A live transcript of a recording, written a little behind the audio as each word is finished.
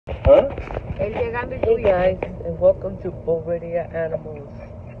¿Eh? Él llegando y tú Hey guys, and welcome to Boberia Animals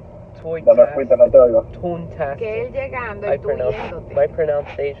Ya me fuiste, no te oigo. Toontastic. Que él llegando y tú yéndote. My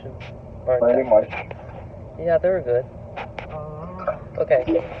pronunciations aren't Very that much. good. Yeah, they were good. Ah. Okay,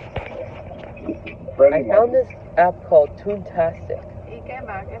 Very I much. found this app called Toontastic, ¿Y qué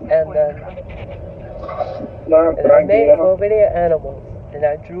más? ¿Qué se and cuenta? No, I made tranquilo. Boberia Animals, and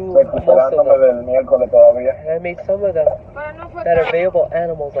I drew most of Recuperándome them, del miércoles todavía. and I made some of them Pero no fue that are tan- available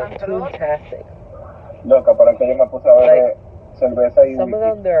animals on tan trote. Toontastic. Loca, para que yo me puse a ver cerveza y Some of whisky.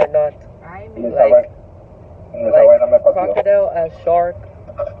 them there are not, Ay, Y mi esa vaina me pateó. crocodile as shark.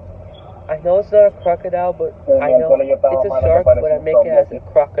 I know it's not a crocodile, but El I know miércoles yo estaba it's a malo, me shark, pareció but I un make it as zombie. a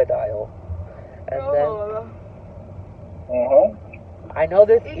crocodile. And then Ujú. I know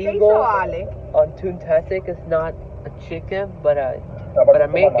this ¿Y qué hizo eagle Ale? on Toontastic is not a chicken, but I Aparte,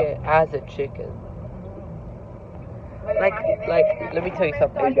 make ¿cómo it as a chicken. Me lo Like, imaginé like, en let me algún tell you momento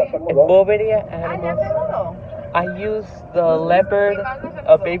something. Ella se In mudó. Boberia Ah, ya Animals, se mudó. I use the leopard, ¿Y dónde se a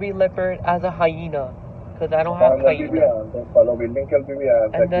mudó? baby leopard, as a hyena, because I don't Para have donde él vivía hyena. antes, para los buildings que él vivía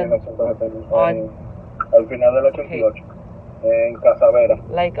antes, And aquí en then los 170, on- al final del 88, en Casavera.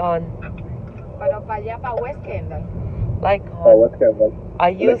 Like on, Pero para allá, para West Kendall. like Para on, West Kendall.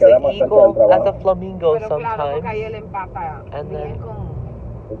 I Le use queda the más cerca del eagle as a trabajo. flamingo Pero claro, porque ahí él sometimes, empata And bien then- con...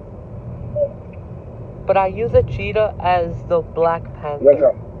 but I use a cheetah as the Black Panther.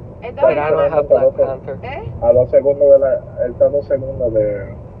 Loca, But I don't have Black Entonces, Panther. ¿Eh? a 2 segundos de la... Él está a 2 segundos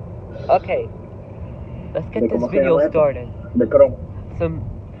de... Okay, let's get this ¿Cómo se video llama esto? started. De Chrome. Some,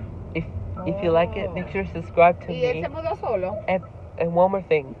 if you like it, make sure to subscribe to ¿Y él me. se mudó solo? And one more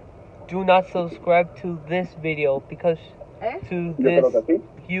thing, do not subscribe to this video because ¿Eh? to Yo this creo que sí.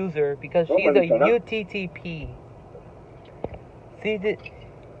 user because No, she's a Maricela. UTTP. See this?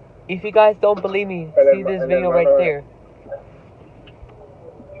 If you guys don't believe me, El see this el video right hermano- there.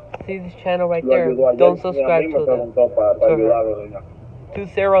 See this channel right Lo there. ayudó ayer, Don't y a mí subscribe me to them. preguntó para to her. ayudarlo, doña. To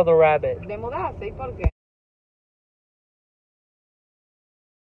Sarah the Rabbit. ¿De mudarse? ¿Y por qué?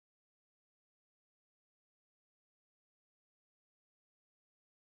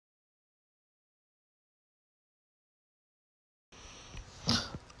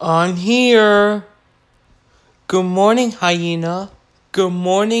 On here. Good morning, hyena. Good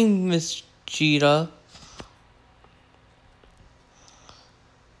morning, Miss Cheetah.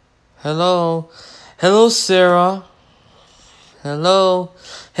 Hello. Hello, Sarah. Hello.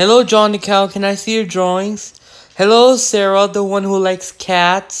 Hello, Johnny Cow. Can I see your drawings? Hello, Sarah, the one who likes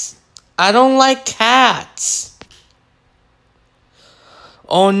cats. I don't like cats.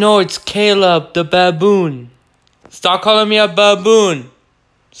 Oh no, it's Caleb, the baboon. Stop calling me a baboon.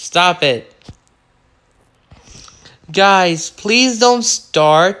 Stop it. Guys, please don't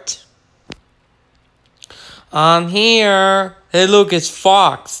start. I'm here. Hey, look, it's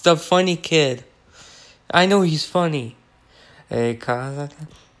Fox, the funny kid. I know he's funny. Hey,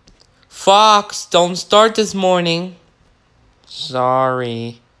 Fox, don't start this morning.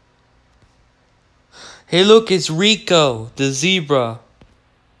 Sorry. Hey, look, it's Rico, the zebra.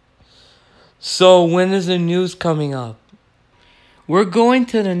 So, when is the news coming up? We're going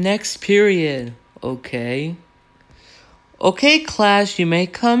to the next period, okay? Okay, class, you may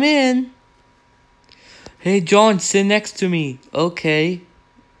come in. Hey, John, sit next to me. Okay.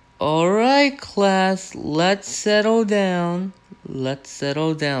 Alright, class, let's settle down. Let's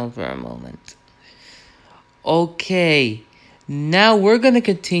settle down for a moment. Okay, now we're gonna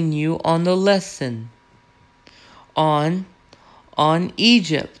continue on the lesson. On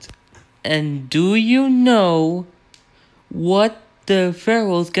Egypt. And do you know what the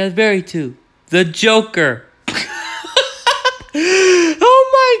pharaohs got married to? The Joker. Oh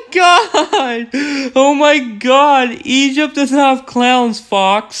my god! Oh my god! Egypt doesn't have clowns,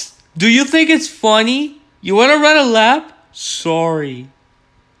 Fox. Do you think it's funny? You wanna run a lap? Sorry.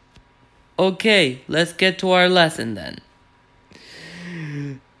 Okay, let's get to our lesson then.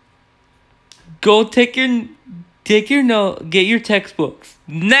 Go get your textbooks.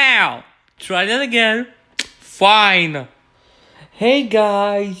 Now! Try that again. Fine. Hey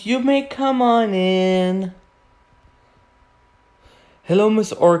guys, you may come on in. Hello,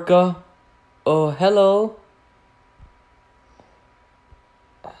 Miss Orca. Oh, hello.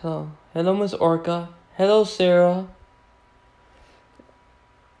 Hello, Miss Orca. Hello, Sarah.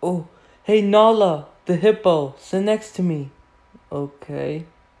 Oh, hey, Nala, the hippo. Sit next to me. Okay.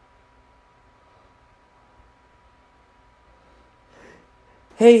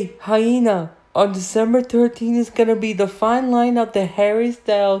 Hey, hyena. On December 13th is gonna be the fine line of the Harry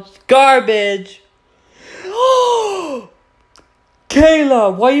Styles garbage.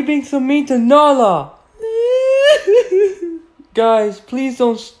 Kayla, why are you being so mean to Nala? Guys, please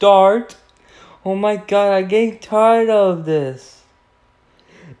don't start. Oh my god, I'm getting tired of this.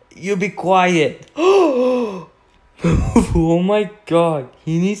 You be quiet. Oh my god,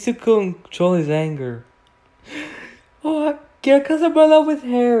 he needs to control his anger. Oh, yeah, because I'm in love with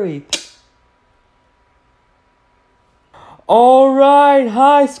Harry. Alright,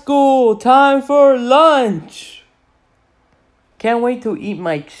 high school, time for lunch. Can't wait to eat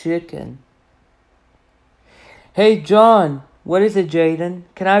my chicken. Hey, John, what is it, Jaden?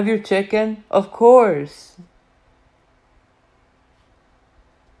 Can I have your chicken? Of course.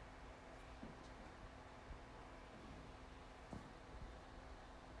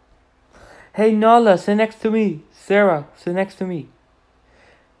 Hey, Nala, sit next to me. Sarah, sit next to me.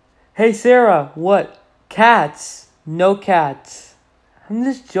 Hey, Sarah, what? Cats? No cats. I'm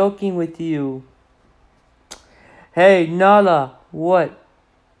just joking with you. Hey, Nala, what?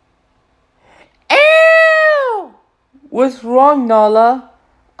 Ew! What's wrong, Nala?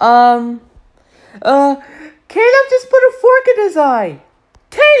 Caleb just put a fork in his eye.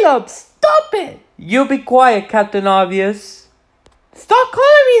 Caleb, stop it! You be quiet, Captain Obvious. Stop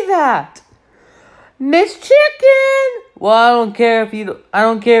calling me that. Miss Chicken. Well, I don't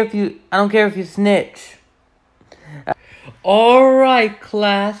care if you snitch. Alright,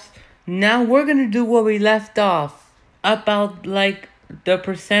 class. Now we're gonna do what we left off. About, like, the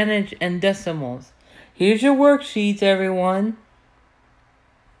percentage and decimals. Here's your worksheets, everyone.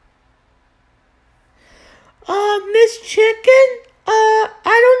 Miss Chicken? I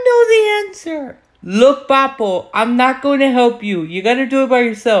don't know the answer. Look, Papo, I'm not going to help you. You gotta do it by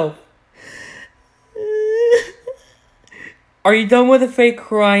yourself. Are you done with the fake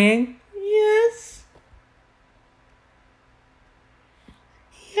crying? Yes.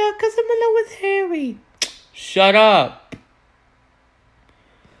 Yeah, because I'm in love with Harry. Shut up.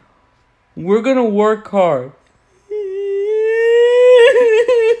 We're gonna work hard.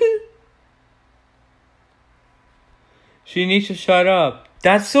 She needs to shut up.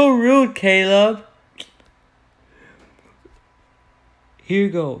 That's so rude, Caleb. Here you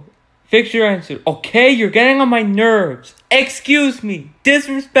go. Fix your answer. Okay, you're getting on my nerves. Excuse me.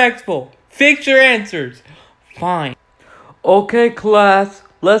 Disrespectful. Fix your answers. Fine. Okay, class.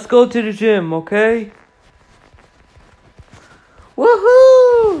 Let's go to the gym, okay?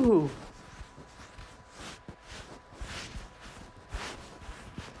 Woohoo!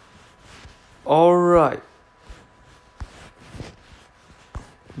 Alright.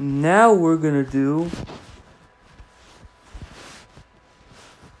 Now we're gonna do...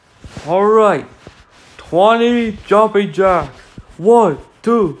 Alright. 20 jumping jacks. 1,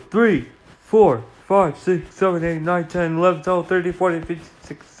 2, 3, 4, 5, 6, 7, 8, 9, 10, 11, 12, 13, 14, 15,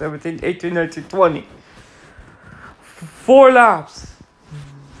 16, 17, 18, 19, 20. 4 laps.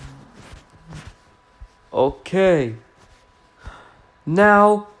 Okay.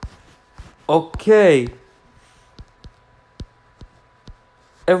 Now, okay.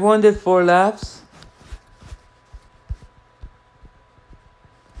 Everyone did 4 laps?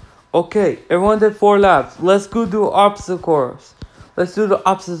 Okay, everyone did 4 laps. Let's go do opposite course. Let's do the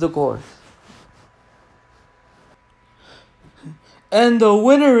opposite course. And the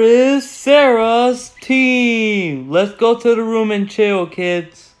winner is Sarah's team. Let's go to the room and chill,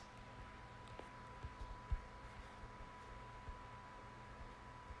 kids.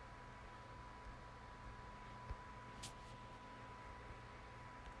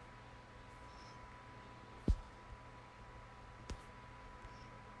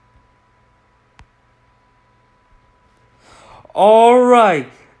 Alright,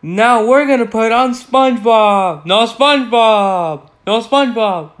 now we're gonna put on SpongeBob. No SpongeBob. No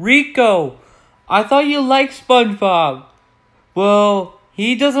SpongeBob. Rico, I thought you liked SpongeBob. Well,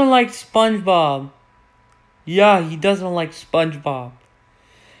 he doesn't like SpongeBob. Yeah, he doesn't like SpongeBob.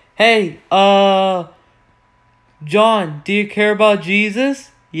 Hey, John, do you care about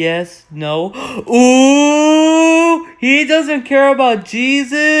Jesus? Yes, no. Ooh, he doesn't care about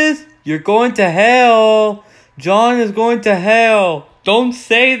Jesus. You're going to hell. John is going to hell. Don't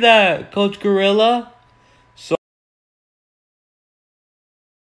say that, Coach Gorilla.